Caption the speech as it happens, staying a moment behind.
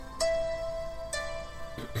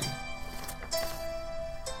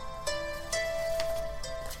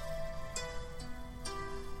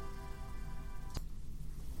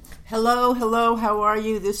Hello, how are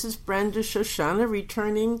you? This is Brenda Shoshana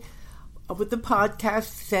returning with the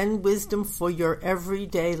podcast Zen Wisdom for Your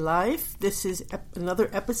Everyday Life. This is another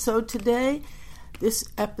episode today. This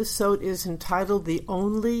episode is entitled The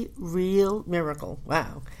Only Real Miracle.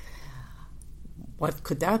 Wow. What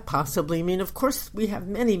could that possibly mean? Of course, we have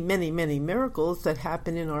many miracles that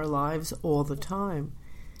happen in our lives all the time.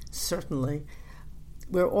 Certainly.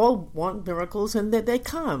 We all want miracles, and they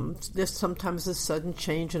come. There's sometimes a sudden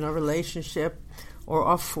change in our relationship or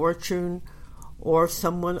our fortune, or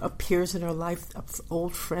someone appears in our life, an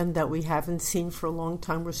old friend that we haven't seen for a long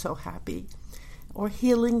time. We're so happy. Or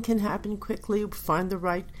healing can happen quickly. Find the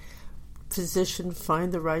right physician,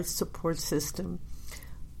 find the right support system.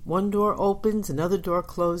 One door opens, another door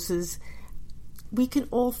closes. We can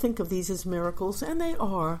all think of these as miracles, and they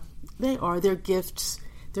are. They're gifts,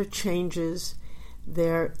 they're changes,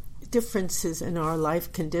 they're differences in our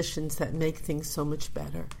life conditions that make things so much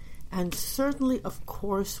better. And certainly, of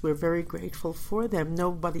course, we're very grateful for them.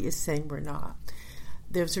 Nobody is saying we're not.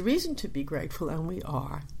 There's a reason to be grateful, and we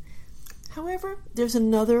are. However, there's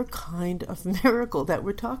another kind of miracle that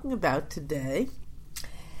we're talking about today.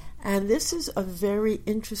 And this is a very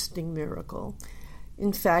interesting miracle.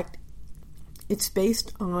 In fact, it's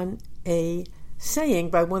based on a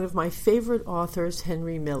saying by one of my favorite authors,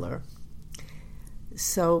 Henry Miller.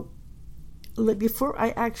 So, before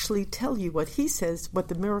I actually tell you what he says, what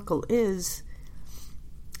the miracle is,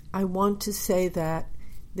 I want to say that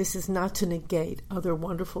this is not to negate other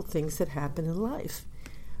wonderful things that happen in life.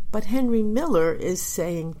 But Henry Miller is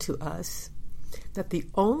saying to us that the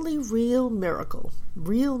only real miracle,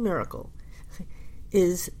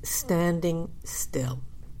 is standing still.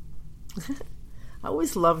 I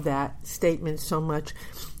always love that statement so much.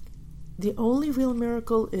 The only real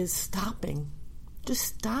miracle is stopping. Just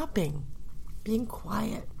stopping, being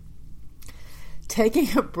quiet,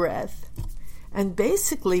 taking a breath. And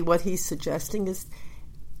basically what he's suggesting is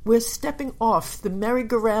we're stepping off the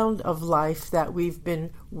merry-go-round of life that we've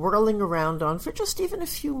been whirling around on for just even a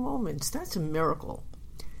few moments. That's a miracle.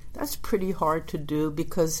 That's pretty hard to do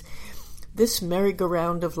because this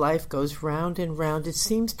merry-go-round of life goes round and round. It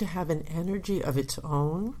seems to have an energy of its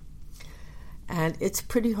own, and it's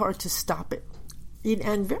pretty hard to stop it.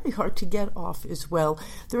 And very hard to get off as well.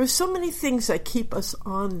 There are so many things that keep us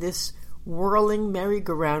on this whirling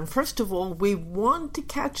merry-go-round. First of all, we want to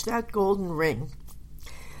catch that golden ring.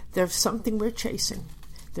 There's something we're chasing.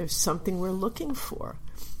 There's something we're looking for.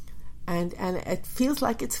 And it feels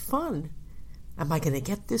like it's fun. Am I going to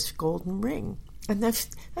get this golden ring? And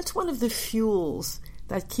that's one of the fuels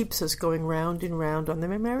that keeps us going round and round on the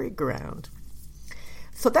merry-go-round.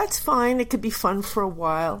 So that's fine. It could be fun for a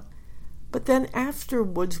while. But then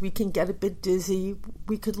afterwards, we can get a bit dizzy.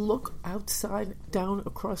 We could look outside, down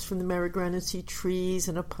across from the merry-go-round and see trees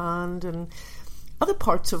and a pond and other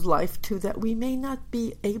parts of life, too, that we may not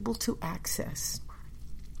be able to access.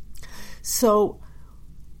 So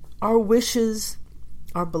our wishes,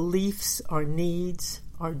 our beliefs, our needs,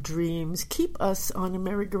 our dreams keep us on a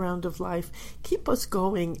merry-go-round of life, keep us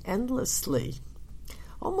going endlessly,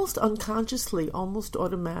 almost unconsciously, almost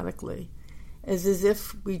automatically. As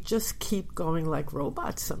if we just keep going like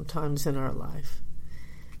robots sometimes in our life.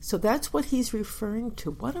 So that's what he's referring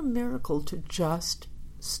to. What a miracle to just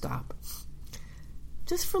stop.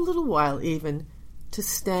 Just for a little while even, to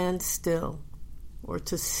stand still, or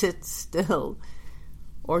to sit still,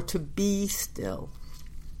 or to be still.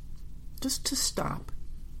 Just to stop.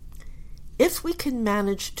 If we can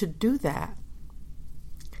manage to do that,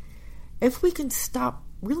 if we can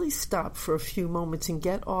really stop for a few moments and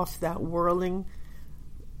get off that whirling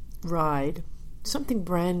ride, something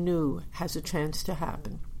brand new has a chance to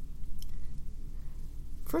happen.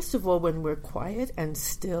 First of all, when we're quiet and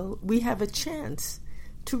still, we have a chance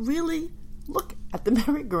to really look at the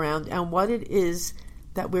merry-go-round and what it is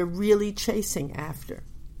that we're really chasing after.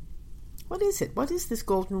 What is it? What is this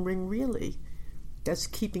golden ring really that's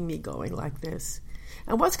keeping me going like this?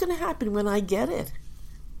 And what's going to happen when I get it?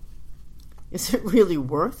 Is it really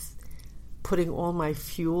worth putting all my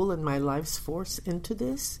fuel and my life's force into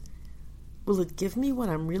this? Will it give me what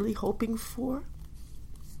I'm really hoping for?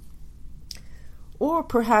 Or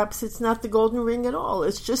perhaps it's not the golden ring at all.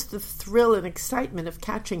 It's just the thrill and excitement of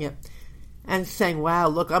catching it and saying, wow,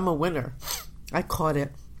 look, I'm a winner. I caught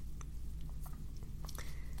it.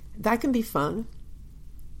 That can be fun.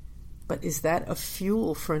 But is that a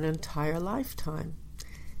fuel for an entire lifetime?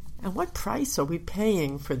 And what price are we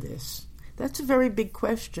paying for this? That's a very big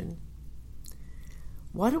question.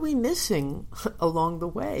 What are we missing along the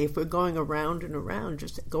way if we're going around and around,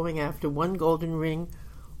 just going after one golden ring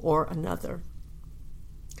or another?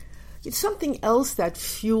 Something else that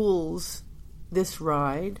fuels this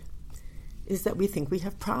ride is that we think we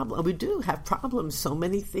have problems. We do have problems, so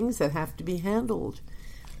many things that have to be handled.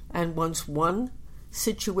 And once one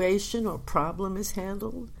situation or problem is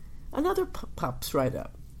handled, another pops right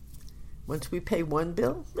up. Once we pay one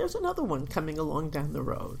bill, there's another one coming along down the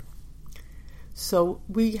road. So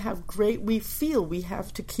we feel we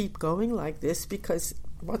have to keep going like this, because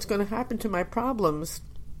what's going to happen to my problems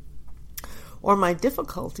or my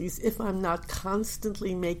difficulties if I'm not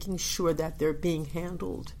constantly making sure that they're being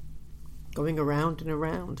handled, going around and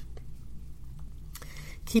around,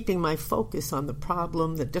 keeping my focus on the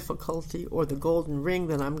problem, the difficulty, or the golden ring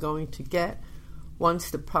that I'm going to get once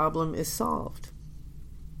the problem is solved.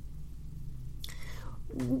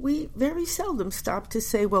 We very seldom stop to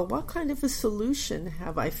say, well, what kind of a solution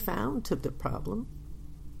have I found to the problem?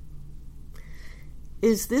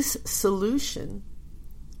 Is this solution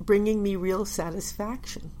bringing me real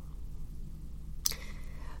satisfaction?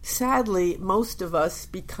 Sadly, most of us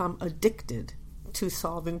become addicted to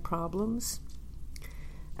solving problems.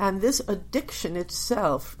 And this addiction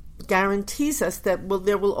itself guarantees us that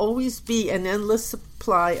there will always be an endless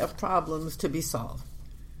supply of problems to be solved.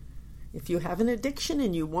 If you have an addiction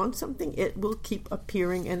and you want something, it will keep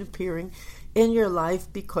appearing and appearing in your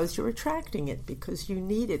life because you're attracting it, because you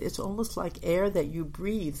need it. It's almost like air that you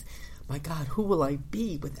breathe. My God, who will I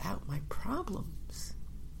be without my problems?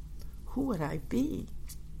 Who would I be?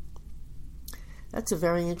 That's a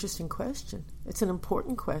very interesting question. It's an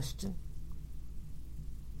important question.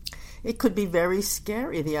 It could be very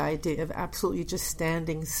scary, the idea of absolutely just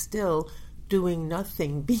standing still, doing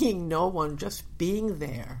nothing, being no one, just being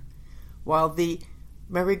there, while the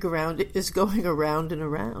merry-go-round is going around and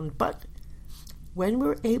around. But when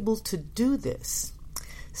we're able to do this,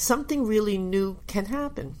 something really new can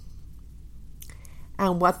happen.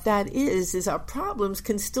 And what that is our problems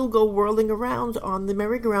can still go whirling around on the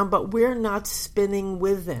merry-go-round, but we're not spinning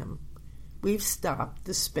with them. We've stopped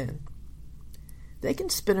the spin. They can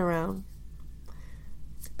spin around.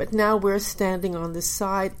 But now we're standing on the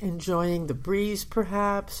side, enjoying the breeze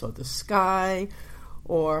perhaps, or the sky,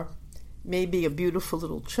 or maybe a beautiful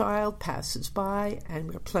little child passes by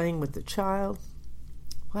and we're playing with the child.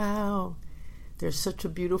 Wow, there's such a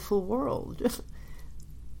beautiful world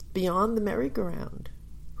beyond the merry-go-round.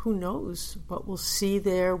 Who knows what we'll see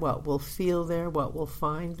there, what we'll feel there, what we'll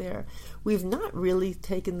find there. We've not really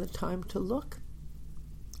taken the time to look,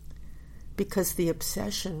 because the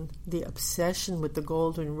obsession with the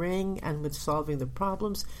golden ring and with solving the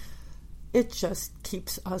problems, it just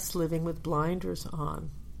keeps us living with blinders on.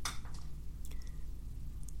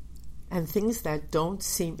 And things that don't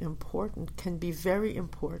seem important can be very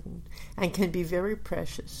important and can be very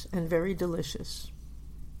precious and very delicious.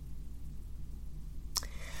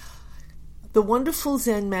 The wonderful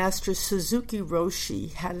Zen master Suzuki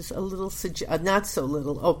Roshi has a little,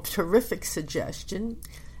 terrific suggestion,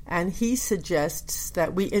 and he suggests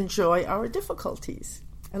that we enjoy our difficulties.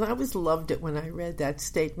 And I always loved it when I read that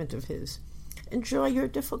statement of his. Enjoy your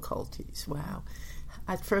difficulties. Wow.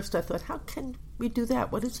 At first I thought, how can we do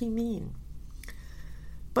that? What does he mean?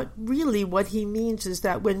 But really what he means is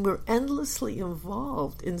that when we're endlessly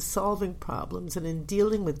involved in solving problems and in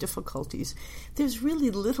dealing with difficulties, there's really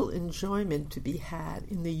little enjoyment to be had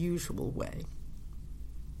in the usual way,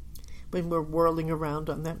 when we're whirling around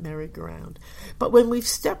on that merry-go-round. But when we've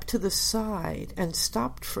stepped to the side and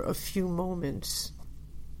stopped for a few moments,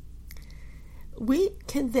 we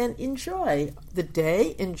can then enjoy the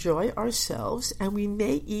day, enjoy ourselves, and we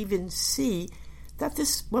may even see that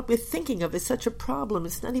what we're thinking of is such a problem.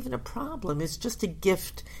 It's not even a problem. It's just a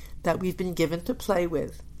gift that we've been given to play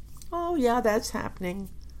with. Oh, yeah, that's happening.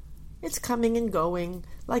 It's coming and going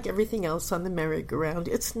like everything else on the merry-go-round.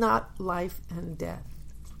 It's not life and death.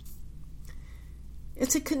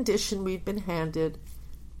 It's a condition we've been handed,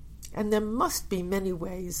 and there must be many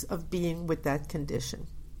ways of being with that condition.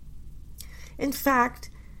 In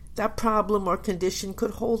fact, that problem or condition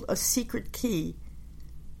could hold a secret key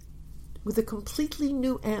with a completely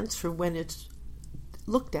new answer when it's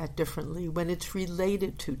looked at differently, when it's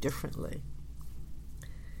related to differently.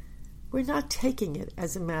 We're not taking it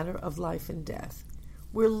as a matter of life and death.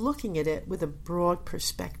 We're looking at it with a broad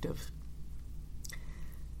perspective.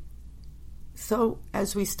 So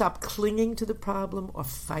as we stop clinging to the problem or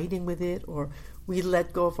fighting with it, or we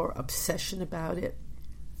let go of our obsession about it,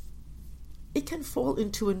 it can fall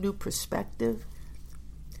into a new perspective.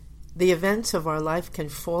 The events of our life can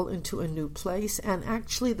fall into a new place, and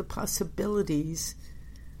actually the possibilities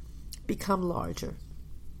become larger.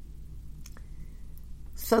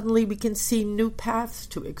 Suddenly we can see new paths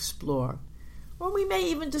to explore. Or we may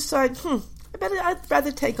even decide, I'd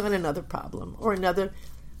rather take on another problem or another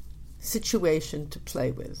situation to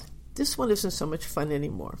play with. This one isn't so much fun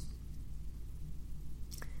anymore.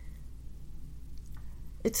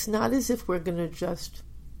 It's not as if we're going to just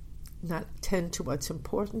not tend to what's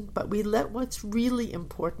important, but we let what's really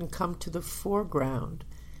important come to the foreground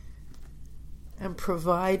and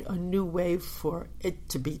provide a new way for it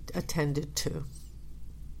to be attended to.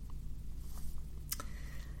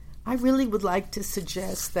 I really would like to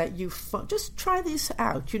suggest that you just try these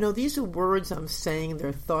out. You know, these are words I'm saying,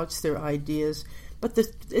 they're thoughts, they're ideas, but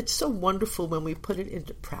it's so wonderful when we put it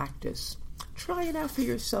into practice. Try it out for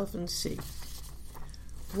yourself and see.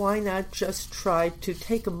 Why not just try to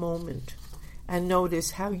take a moment and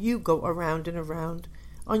notice how you go around and around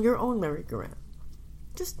on your own merry-go-round?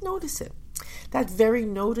 Just notice it. That very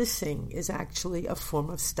noticing is actually a form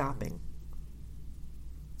of stopping.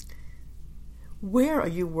 Where are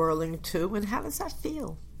you whirling to, and how does that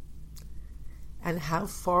feel? And how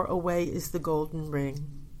far away is the golden ring?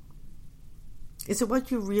 Is it what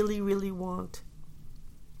you really, really want?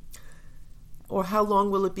 Or how long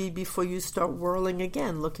will it be before you start whirling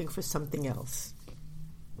again, looking for something else?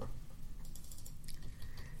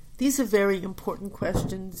 These are very important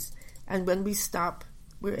questions, and when we stop,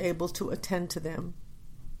 we're able to attend to them.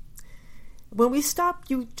 When we stop,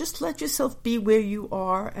 you just let yourself be where you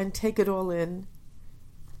are and take it all in.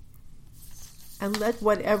 And let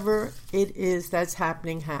whatever it is that's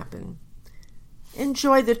happening happen.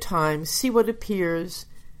 Enjoy the time. See what appears.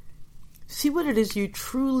 See what it is you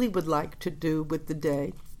truly would like to do with the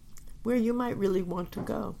day, where you might really want to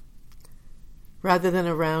go, rather than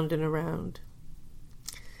around and around.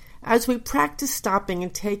 As we practice stopping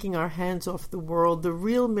and taking our hands off the world, the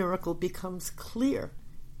real miracle becomes clear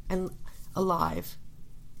and alive.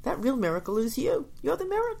 That real miracle is you. You're the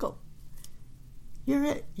miracle. You're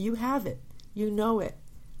it. You have it. You know it.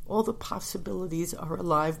 All the possibilities are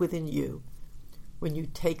alive within you when you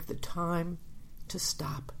take the time to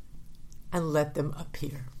stop and let them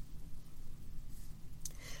appear.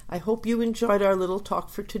 I hope you enjoyed our little talk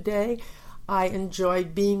for today. I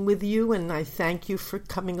enjoyed being with you, and I thank you for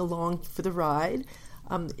coming along for the ride.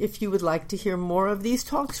 If you would like to hear more of these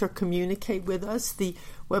talks or communicate with us, the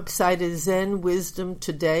website is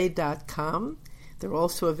zenwisdomtoday.com. They're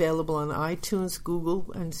also available on iTunes,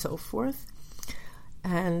 Google, and so forth.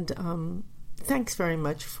 And thanks very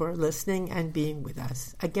much for listening and being with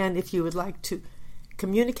us. Again, if you would like to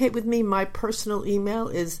communicate with me, my personal email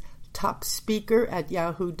is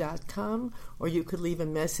topspeaker@yahoo.com, or you could leave a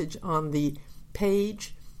message on the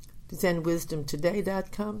page,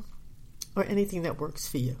 zenwisdomtoday.com, or anything that works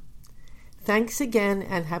for you. Thanks again,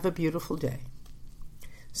 and have a beautiful day.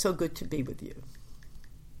 So good to be with you.